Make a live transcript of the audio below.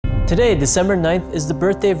Today, December 9th, is the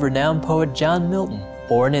birthday of renowned poet John Milton,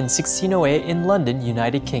 born in 1608 in London,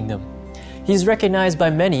 United Kingdom. He is recognized by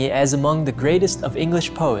many as among the greatest of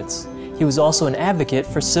English poets. He was also an advocate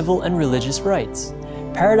for civil and religious rights.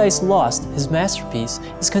 Paradise Lost, his masterpiece,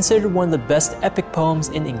 is considered one of the best epic poems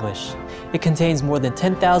in English. It contains more than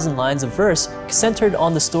 10,000 lines of verse centered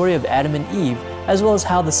on the story of Adam and Eve, as well as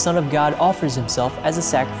how the Son of God offers himself as a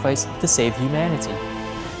sacrifice to save humanity.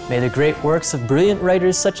 May the great works of brilliant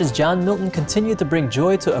writers such as John Milton continue to bring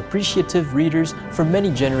joy to appreciative readers for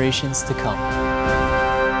many generations to come.